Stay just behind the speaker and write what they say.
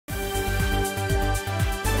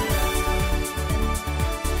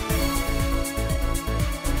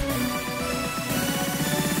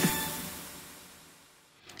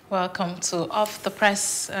Welcome to Off the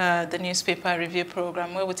Press, the newspaper review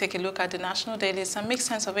program, where we take a look at the national dailies and make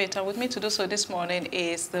sense of it. And with me to do so this morning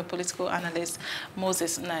is the political analyst,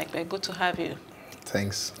 Moses Nnaekpe. Good to have you.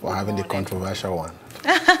 Thanks for having the controversial one.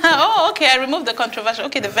 Oh, okay, I removed the controversial.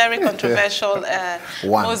 Okay, the very controversial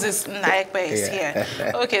Moses Nnaekpe is here.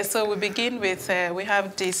 Okay, so we begin with, we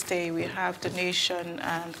have This Day, we have The Nation,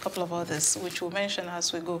 and a couple of others, which we'll mention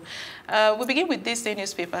as we go. We begin with This Day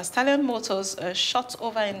newspaper. Stallion Motors shot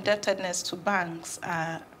over indebtedness to banks,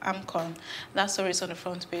 AMCON. That story is on the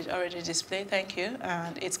front page, already displayed, thank you.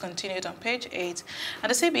 And it's continued on page 8. And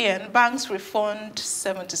the CBN, banks refund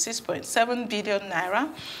 76.7 billion naira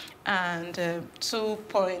and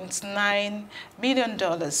 $2.9 million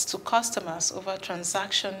to customers over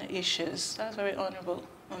transaction issues. That's very honorable.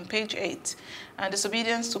 On page 8. And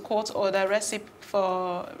disobedience to court order recipe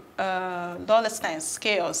for lawlessness,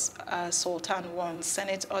 chaos, Sultan won.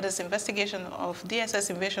 Senate orders investigation of DSS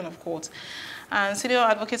invasion of court. And senior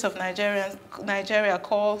advocates of Nigeria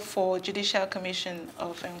call for judicial commission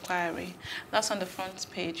of inquiry. That's on the front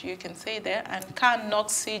page, you can see there. And can knock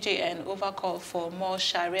CJN over call for more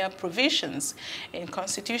Sharia provisions in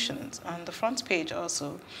constitutions on the front page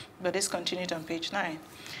also. But it's continued on page 9.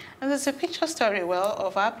 And there's a picture story, well,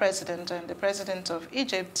 of our president and the president of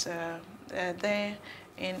Egypt there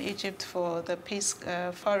in Egypt for the Peace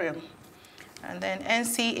Forum. And then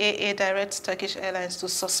NCAA directs Turkish Airlines to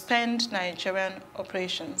suspend Nigerian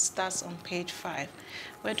operations. That's on page 5.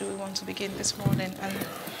 Where do we want to begin this morning? And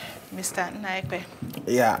Mr. Nnaekpe.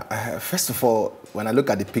 Yeah, first of all, when I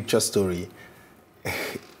look at the picture story,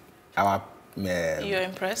 You're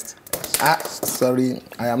impressed? Sorry,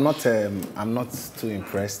 I'm not too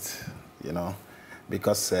impressed, you know,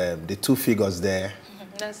 because the two figures there.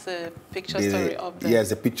 That's the picture story up there. Yes,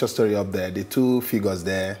 the picture story up there. The two figures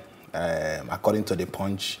there, according to the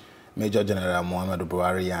Punch, Major General Muhammadu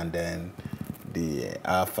Buhari and then the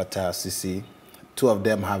Al-Fatah Sisi, two of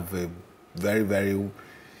them have a very, very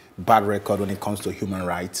bad record when it comes to human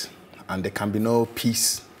rights, and there can be no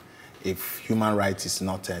peace if human rights is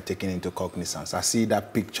not taken into cognizance. I see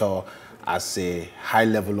that picture as a high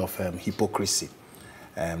level of hypocrisy.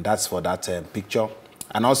 That's for that picture.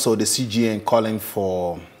 And also the CGN calling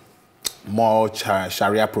for more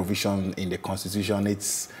Sharia provision in the Constitution.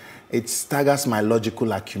 It staggers my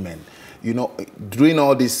logical acumen. You know, during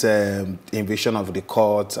all this invasion of the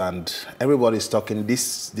court and everybody's talking, the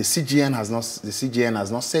CGN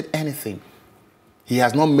has not said anything. He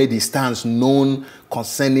has not made his stance known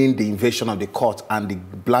concerning the invasion of the court and the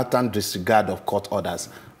blatant disregard of court orders.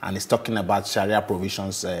 And he's talking about Sharia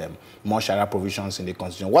provisions, more Sharia provisions in the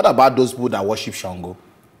Constitution. What about those people that worship Shango?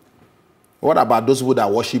 What about those people that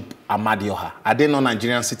worship Amadioha? Are they not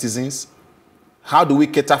Nigerian citizens? How do we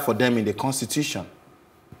cater for them in the Constitution?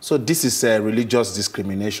 So this is religious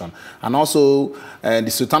discrimination. And also, the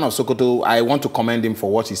Sultan of Sokoto, I want to commend him for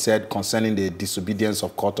what he said concerning the disobedience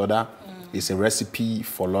of court order. It's a recipe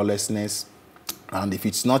for lawlessness, and if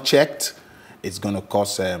it's not checked, it's going to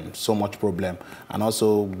cause so much problem. And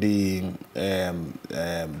also, the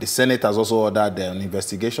Senate has also ordered an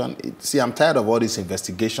investigation. See, I'm tired of all these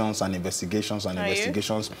investigations and investigations and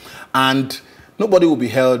investigations, and nobody will be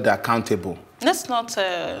held accountable. That's not.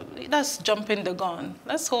 That's jumping the gun.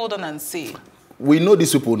 Let's hold on and see. We know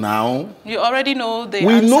these people now. You already know the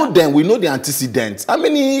We answer. know them. We know the antecedents. How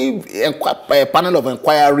many panel of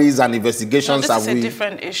inquiries and investigations have we? This is a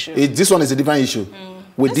different issue. This one is a different issue.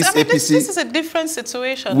 With this APC. This is a different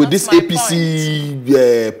situation. With this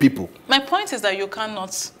APC people. My point is that you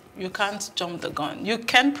can't jump the gun. You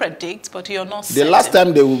can predict, but you're not. The last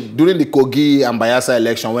time during the Kogi and Bayelsa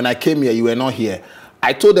election, when I came here, you were not here.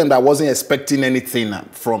 I told them that I wasn't expecting anything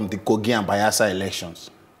from the Kogi and Bayelsa elections.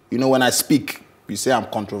 You know, when I speak, you say I'm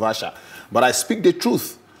controversial, but I speak the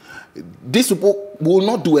truth. These people will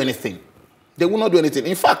not do anything. They will not do anything.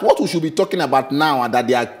 In fact, what we should be talking about now and that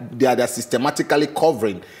they are systematically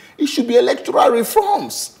covering, it should be electoral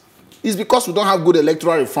reforms. It's because we don't have good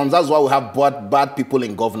electoral reforms. That's why we have bad people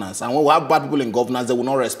in governance. And when we have bad people in governance, they will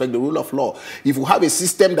not respect the rule of law. If we have a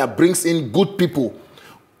system that brings in good people,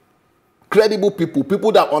 credible people,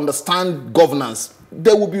 people that understand governance,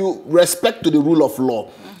 there will be respect to the rule of law.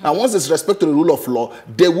 And once there's respect to the rule of law,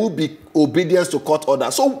 there will be obedience to court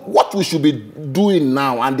orders. So what we should be doing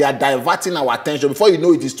now, and they are diverting our attention, before you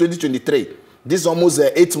know it is 2023. This is almost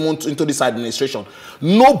 8 months into this administration.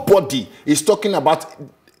 Nobody is talking about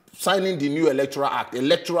signing the new Electoral Act,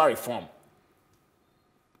 electoral reform.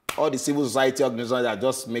 All the civil society organizations are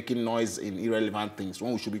just making noise in irrelevant things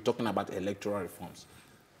when we should be talking about electoral reforms.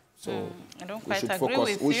 So I don't quite agree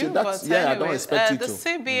with you, but yeah, I don't expect you to. The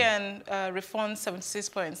CBN refund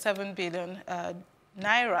 76.7 billion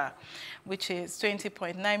naira, which is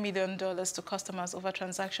 $20.9 million to customers over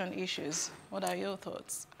transaction issues. What are your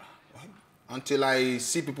thoughts? Until I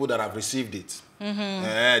see people that have received it.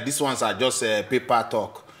 These ones are just paper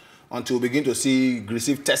talk. Until we begin to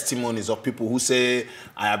receive testimonies of people who say,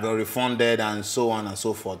 I have been refunded and so on and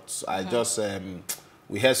so forth. I just,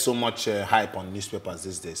 we hear so much hype on newspapers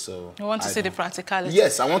these days. So you want to see the practicality?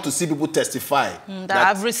 Yes, I want to see people testify. That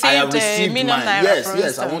I've received a million naira,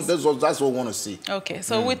 yes, that's what I want to see. Okay,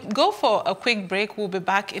 so we go for a quick break. We'll be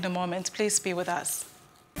back in a moment. Please be with us.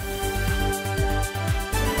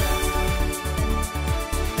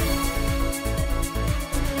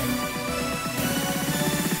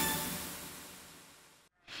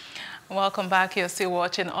 Welcome back. You're still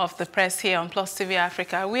watching Off the Press here on Plus TV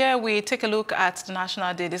Africa, where we take a look at the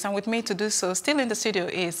national dailies. And with me to do so, still in the studio,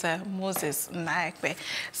 is Moses Nnaekpe.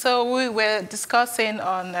 So we were discussing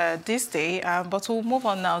on this day, but we'll move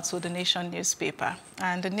on now to the Nation newspaper.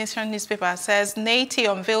 And the Nation newspaper says,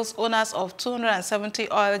 Naiti unveils owners of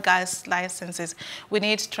 270 oil gas licenses. We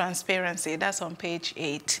need transparency. That's on page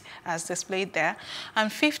 8, as displayed there.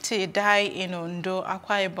 And 50 die in Ondo,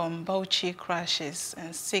 Akwa Ibom, Bauchi crashes,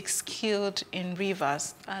 and 6 killed in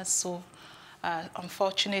rivers. That's so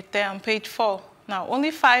unfortunate there on page 4. Now, only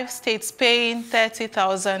 5 states paying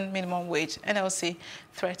 30,000 minimum wage. NLC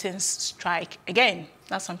threatens strike again.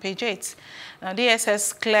 That's on page 8. Now,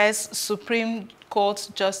 DSS clears Supreme Court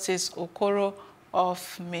Justice Okoro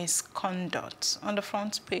of misconduct. On the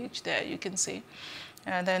front page there, you can see.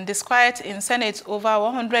 And then disquiet in Senate over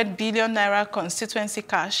 100 billion naira constituency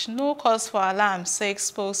cash. No cause for alarm, says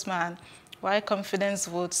spokesman. Why confidence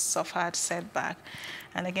votes suffered setback.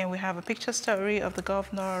 And again, we have a picture story of the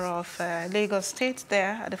governor of Lagos State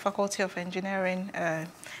there at the Faculty of Engineering.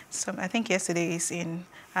 I think yesterday is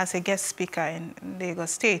as a guest speaker in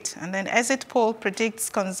Lagos State. And then exit poll predicts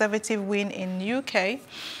conservative win in UK.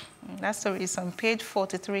 That story is on page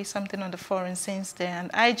 43, something on the foreign scenes there. And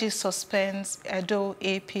IG suspends Edo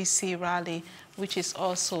APC rally, which is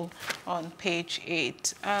also on page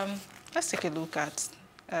 8. Let's take a look at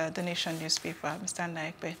the Nation newspaper, Mr.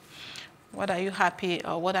 Nnaekpe. What are you happy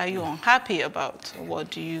or what are you unhappy about? Where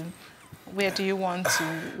do you want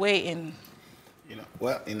to weigh in?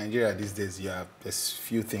 Well, in Nigeria these days, there's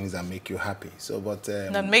few things that make you happy. So, but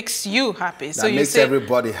that makes you happy. So that makes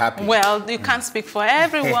everybody happy. Well, you can't speak for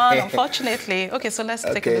everyone, unfortunately. Okay, so let's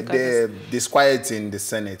take a look at this. Disquiet in the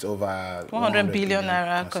Senate over 100 billion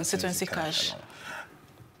naira constituency cash.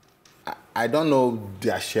 I don't know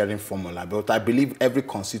their sharing formula, but I believe every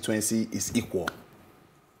constituency is equal.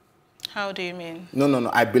 How do you mean? No.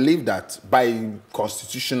 I believe that by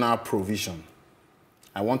constitutional provision,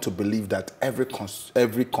 I want to believe that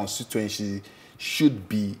every constituency should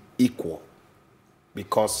be equal,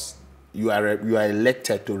 because you are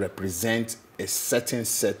elected to represent a certain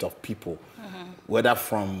set of people, whether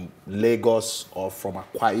from Lagos or from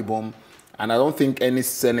Akwa Ibom. And I don't think any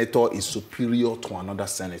senator is superior to another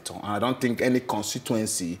senator. And I don't think any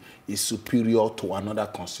constituency is superior to another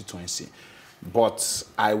constituency. But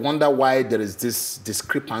I wonder why there is this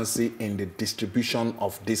discrepancy in the distribution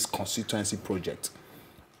of this constituency project.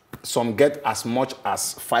 Some get as much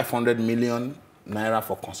as 500 million naira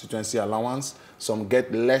for constituency allowance. Some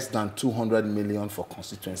get less than 200 million for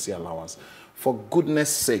constituency allowance. For goodness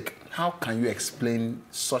sake, how can you explain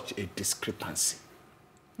such a discrepancy?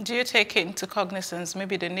 Do you take into cognizance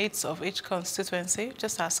maybe the needs of each constituency?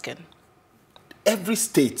 Just asking. Every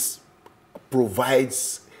state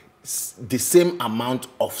provides the same amount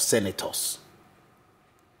of senators.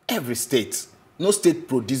 Every state. No state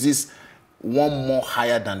produces one more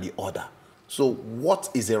higher than the other. So what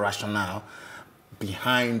is the rationale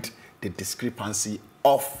behind the discrepancy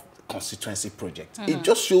of constituency project? It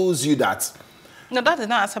just shows you that. No, that did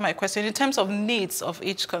not answer my question. In terms of needs of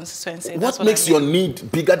each constituency. What makes your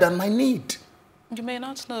need bigger than my need? You may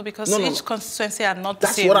not know, because each constituency are not the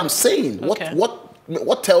same. That's what I'm saying. Okay.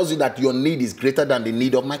 What tells you that your need is greater than the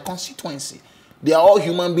need of my constituency? They are all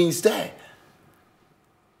human beings there.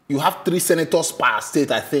 You have 3 senators per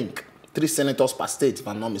state, I think. 3 senators per state, if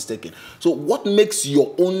I'm not mistaken. So what makes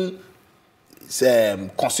your own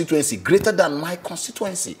constituency greater than my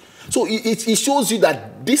constituency? So it shows you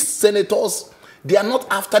that these senators, they are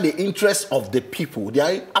not after the interest of the people. They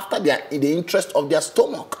are after the interest of their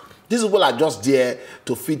stomach. These people are just there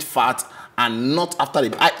to feed fat and not after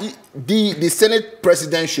the Senate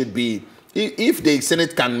president should be, if the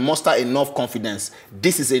Senate can muster enough confidence,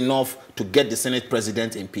 this is enough to get the Senate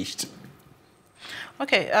president impeached.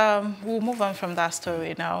 Okay, we'll move on from that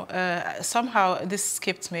story now. Somehow this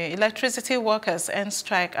skipped me. Electricity workers end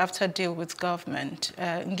strike after deal with government.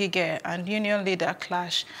 Ngige and union leader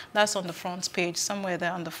clash. That's on the front page, somewhere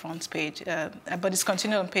there on the front page. But it's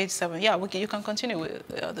continued on page 7. Yeah, you can continue with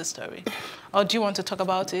the story. Or do you want to talk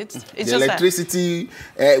about it? It's the just electricity,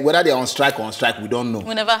 whether they're on strike or on strike, we don't know.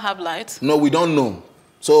 We never have light. No, we don't know.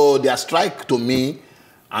 So their strike to me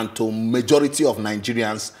and to majority of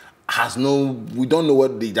Nigerians we don't know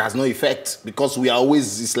what it has no effect, because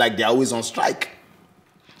it's like they're always on strike.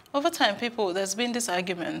 Over time, there's been this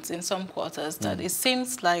argument in some quarters that it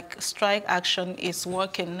seems like strike action is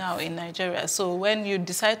working now in Nigeria. So when you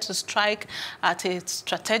decide to strike at a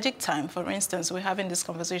strategic time, for instance, we're having this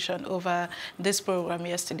conversation over this program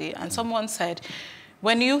yesterday, and someone said,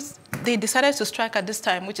 when they decided to strike at this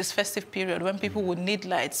time, which is festive period, when people would need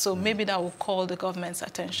lights, so maybe that will call the government's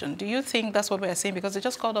attention. Do you think that's what we are saying? Because they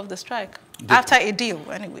just called off the strike after a deal,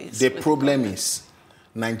 anyways. The problem is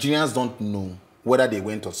Nigerians don't know whether they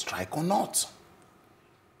went on strike or not.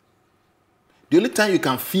 The only time you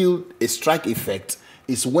can feel a strike effect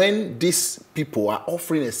is when these people are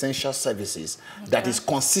offering essential services that is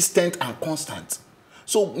consistent and constant.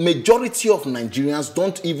 So majority of Nigerians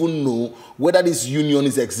don't even know whether this union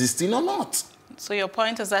is existing or not. So your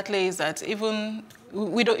point exactly is that even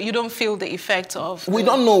you don't feel the effect of... We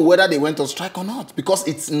don't know whether they went on strike or not, because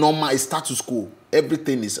it's normal, it's status quo.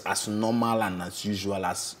 Everything is as normal and as usual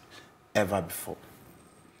as ever before.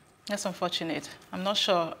 That's unfortunate. I'm not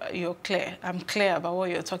sure you're clear. I'm clear about what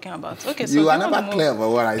you're talking about. Okay, so you are never clear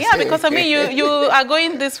about what I say. Yeah, because I mean, you are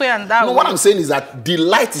going this way and that way. No, what I'm saying is that the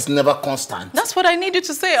light is never constant. That's what I need you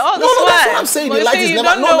to say. Oh, that's what I'm saying. But the light is never. You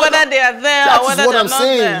don't know whether they are there or whether they're not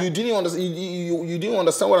there. That's what I'm saying. You didn't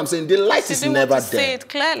understand what I'm saying. The light is never there. Say it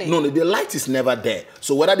clearly. No, the light is never there.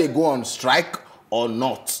 So whether they go on strike or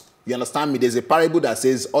not, you understand me? There's a parable that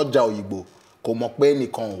says, "Oja oyibo komokpe ni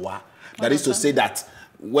konwa." That is to say that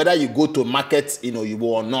whether you go to market, you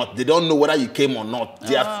or not, they don't know whether you came or not.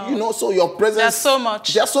 So your presence. There's so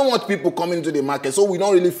much. There's so much people coming to the market, so we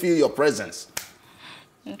don't really feel your presence.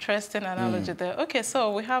 Interesting analogy there. Okay,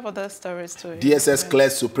 so we have other stories too. DSS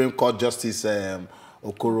clears Supreme Court Justice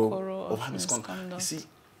Okoro of misconduct. You see,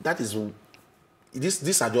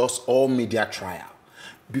 these are just all media trial.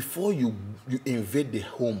 Before you invade the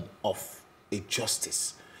home of a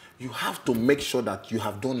justice, you have to make sure that you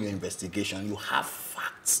have done your investigation. You have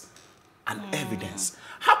facts and evidence.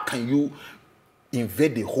 How can you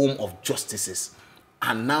invade the home of justices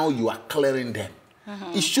and now you are clearing them?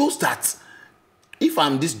 It shows that if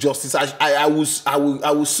I'm this justice, I will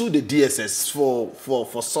sue the DSS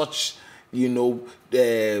for such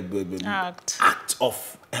act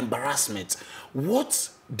of embarrassment. What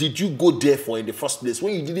did you go there for in the first place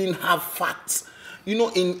when you didn't have facts?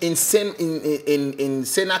 In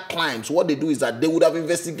Senate crimes, what they do is that they would have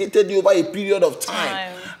investigated you over a period of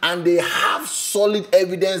time, and they have solid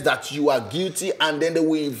evidence that you are guilty, and then they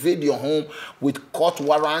will invade your home with court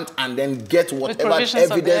warrant and then get whatever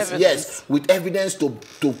evidence. Yes, with evidence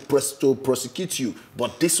to prosecute you.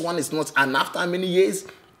 But this one is not. And after many years,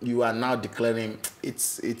 you are now declaring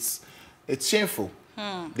it's shameful.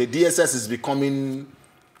 The DSS is becoming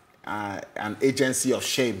an agency of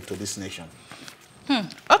shame to this nation.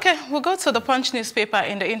 Okay, we'll go to the Punch newspaper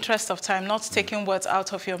in the interest of time, not taking words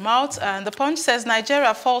out of your mouth. And the Punch says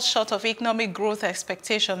Nigeria falls short of economic growth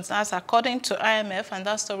expectations, as according to IMF, and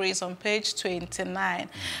that story is on page 29.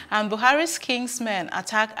 And Buhari's Kingsmen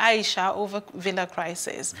attack Aisha over villa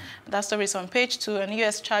crisis. That story is on page 2, and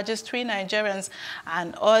US charges 3 Nigerians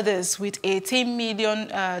and others with $18 million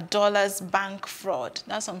bank fraud.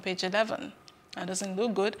 That's on page 11. That doesn't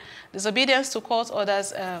look good. Disobedience to court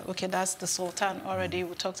orders. Okay, that's the Sultan already.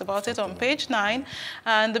 We talked about it on page 9.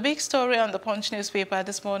 And the big story on the Punch newspaper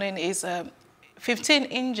this morning is 15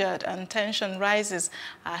 injured and tension rises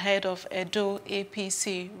ahead of Edo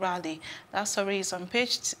APC rally. That story is on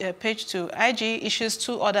page 2. IG issues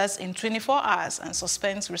 2 orders in 24 hours and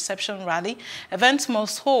suspends reception rally. Events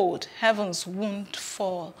must hold. Heavens won't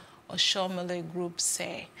fall, Oshomole group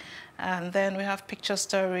say. And then we have picture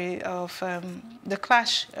story of the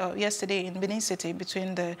clash yesterday in Benin City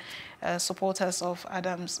between the supporters of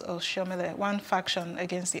Adams Oshiomhole, one faction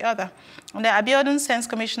against the other. And then Abiodun sends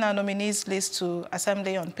commissioner nominees list to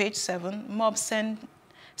assembly on page 7. Mob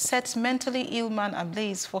sets mentally ill man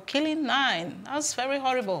ablaze for killing 9. That's very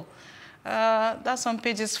horrible. That's on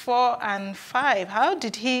pages 4 and 5. How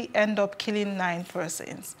did he end up killing 9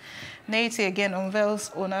 persons? Nnaekpe again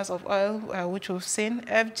unveils owners of oil, which we've seen.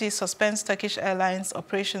 FG suspends Turkish Airlines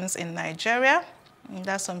operations in Nigeria. And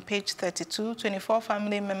that's on page 32. 24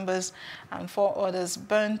 family members and 4 others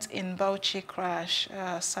burnt in Bauchi crash.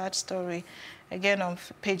 Sad story. Again on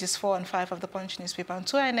pages 4 and 5 of the Punch newspaper. And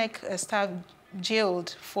 2 INEC staff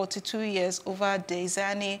jailed 42 years over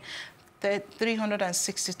Diezani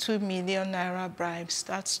 362 million naira bribes.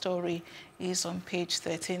 That story is on page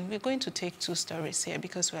 13. We're going to take 2 stories here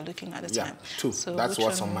because we're looking at the time. 2. So that's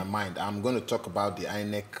what's on my mind. I'm going to talk about the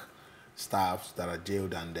INEC staffs that are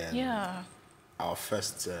jailed and then our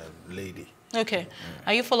first lady. Okay.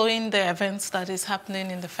 Are you following the events that is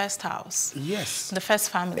happening in the first house? Yes. The first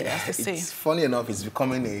family, as they say. It's funny enough, it's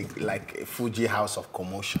becoming like a Fuji house of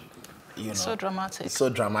commotion. You know, so dramatic. It's so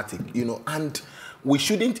dramatic, you know, and we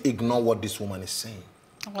shouldn't ignore what this woman is saying.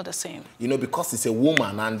 What the same? You know, because it's a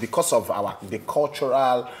woman and because of the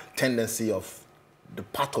cultural tendency of the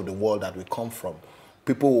part of the world that we come from,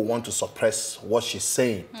 people will want to suppress what she's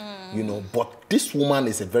saying, you know. But this woman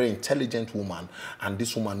is a very intelligent woman, and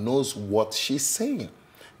this woman knows what she's saying.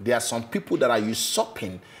 There are some people that are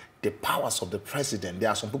usurping the powers of the president. There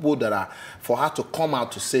are some people that are, for her to come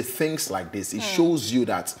out to say things like this, it shows you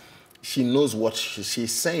that she knows what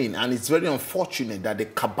she's saying. And it's very unfortunate that the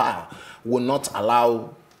cabal will not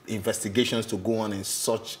allow investigations to go on in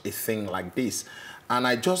such a thing like this. And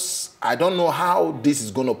I don't know how this is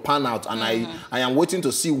going to pan out. And I am waiting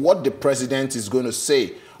to see what the president is going to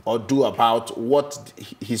say or do about what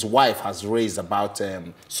his wife has raised about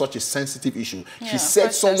such a sensitive issue. She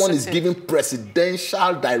said someone is giving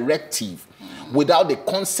presidential directive without the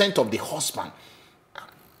consent of the husband.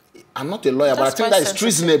 I'm not a lawyer, but I think that is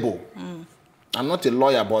treasonable. I'm not a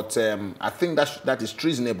lawyer, but I think that is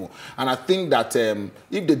treasonable. And I think that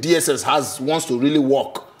if the DSS wants to really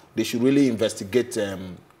work, they should really investigate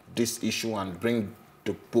this issue and bring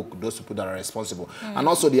to book those people that are responsible. And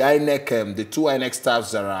also the INEC, the 2 INEC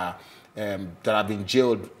staffs that have been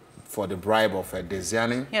jailed for the bribe of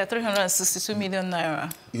Diezani. Yeah, 362 million naira.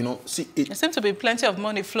 You know, see, there seems to be plenty of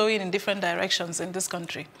money flowing in different directions in this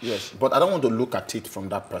country. Yes, but I don't want to look at it from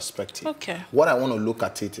that perspective. Okay. What I want to look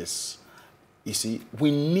at it is, you see,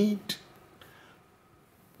 we need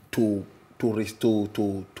to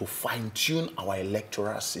fine-tune our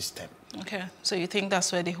electoral system. Okay, so you think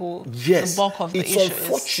that's where the bulk of the issue is? It's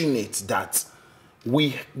unfortunate that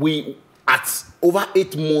we at over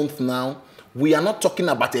 8 months now, we are not talking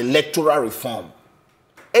about electoral reform.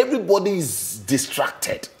 Everybody is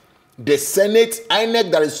distracted. The Senate,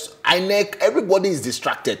 INEC, everybody is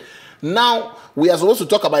distracted. Now, we are supposed to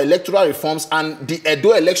talk about electoral reforms, and the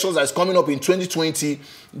Edo elections that is coming up in 2020,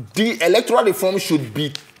 the electoral reform should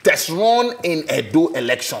be test run in Edo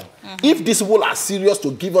election. If these people are serious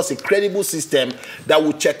to give us a credible system that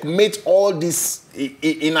will checkmate all these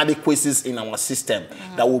inadequacies in our system,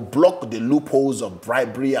 that will block the loopholes of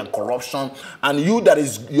bribery and corruption, and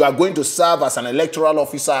you are going to serve as an electoral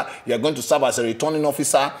officer, you are going to serve as a returning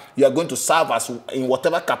officer, you are going to serve as in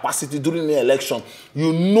whatever capacity during the election,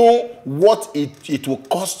 you know what it will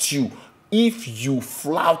cost you if you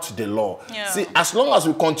flout the law. See, as long as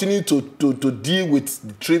we continue to deal with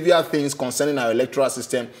the trivial things concerning our electoral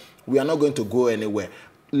system, we are not going to go anywhere.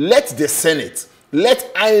 Let the Senate,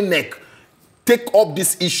 let INEC take up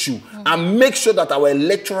this issue and make sure that our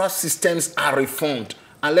electoral systems are reformed.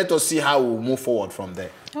 And let us see how we'll move forward from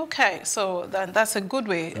there. Okay, so that's a good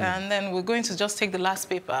way. And then we're going to just take the last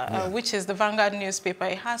paper, which is the Vanguard newspaper.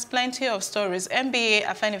 It has plenty of stories. NBA,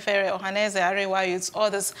 Afenifere, Ohaneze, Arewa youths,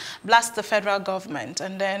 others blast the federal government.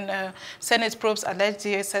 And then Senate probes alleged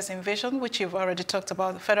DSS invasion, which you've already talked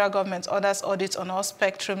about. The federal government orders audits on all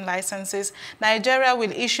spectrum licenses. Nigeria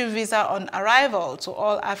will issue visa on arrival to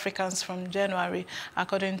all Africans from January,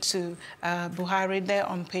 according to Buhari there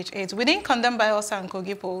on page 8. We didn't condemn Bayelsa and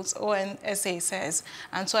Kogi polls, ONSA says.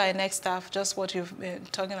 And so our next staff, just what you've been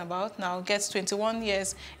talking about now, gets 21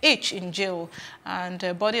 years each in jail.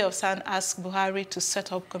 And Body of San asked Buhari to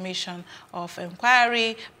set up commission of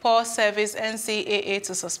inquiry, poor service, NCAA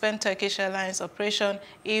to suspend Turkish Airlines operation.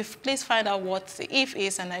 Please find out what the if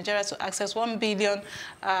is, and Nigeria to access $1 billion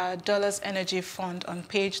energy fund on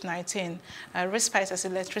page 19. Respite as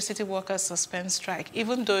electricity workers suspend strike,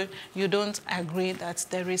 even though you don't agree that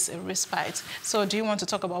there is a respite. So do you want to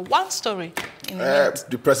talk about one story in a minute?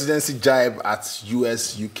 The presidency jibe at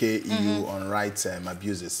US, UK, EU on rights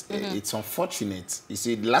abuses. It's unfortunate. You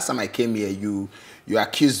see, the last time I came here, you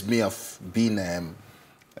accused me of being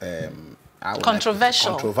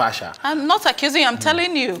controversial. I'm not accusing, I'm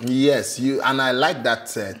telling you. Yes, and I like that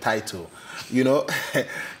title. You know,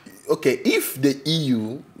 okay, if the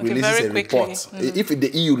EU releases a report, if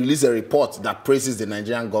the EU releases a report that praises the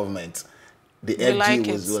Nigerian government, the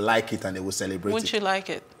FG will like it and they will celebrate Wouldn't it. You like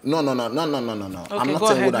it? No. Okay, I'm not go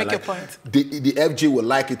saying ahead, what I make your like. point. The FG will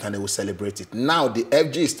like it and they will celebrate it. Now the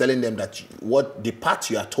FG is telling them that what the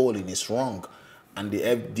path you are tolling is wrong. And the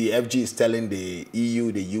FG is telling the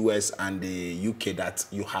EU, the US, and the UK that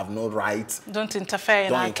you have no right. Don't interfere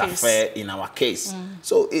in our case.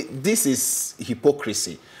 So this is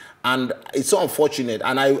hypocrisy. And it's so unfortunate.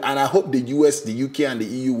 And I hope the US, the UK, and the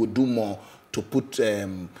EU will do more to put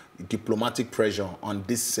diplomatic pressure on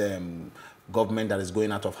this government that is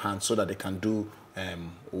going out of hand so that they can do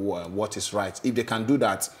what is right. If they can do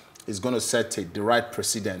that, it's going to set the right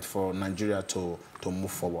precedent for Nigeria to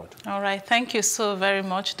move forward. All right. Thank you so very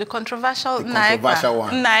much. The controversial one.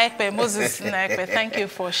 Nnaekpe, Moses Nnaekpe, thank you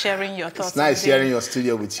for sharing your thoughts. It's nice sharing your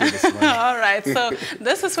studio with you this morning. All right. So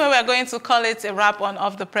this is where we're going to call it a wrap on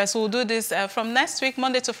Off the Press. We'll do this from next week,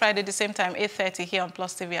 Monday to Friday, the same time, 8:30 here on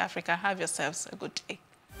Plus TV Africa. Have yourselves a good day.